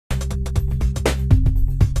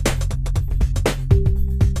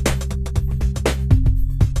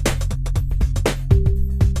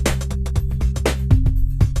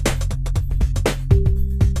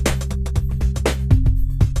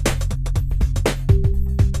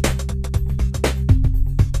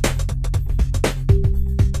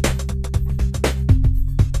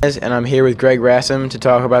And I'm here with Greg Rassam to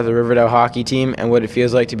talk about the Riverdale hockey team and what it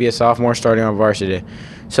feels like to be a sophomore starting on varsity.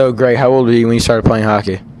 So, Greg, how old were you when you started playing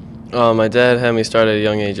hockey? My dad had me start at a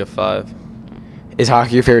young age of 5. Is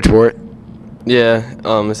hockey your favorite sport? Yeah,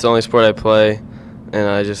 it's the only sport I play, and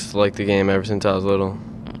I just like the game ever since I was little.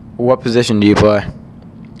 What position do you play?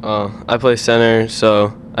 I play center,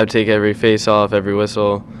 so I take every face-off, every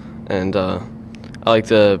whistle, and I like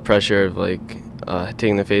the pressure of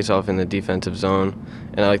taking the face-off in the defensive zone,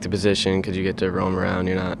 and I like the position because you get to roam around.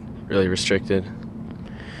 You're not really restricted.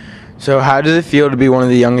 So, how does it feel to be one of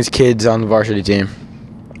the youngest kids on the varsity team?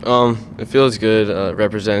 It feels good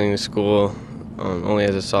representing the school, only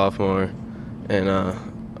as a sophomore, and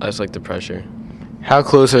I just like the pressure. How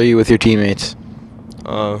close are you with your teammates?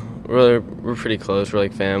 We're pretty close. We're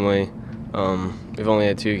like family. We've only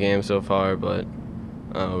had 2 games so far, but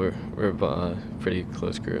we're a pretty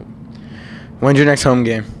close group. When's your next home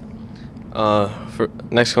game? For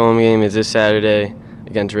next home game is this Saturday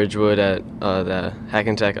against Ridgewood at the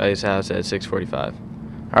Hackensack Ice House at 6:45.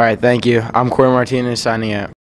 All right, thank you. I'm Corey Martinez signing out.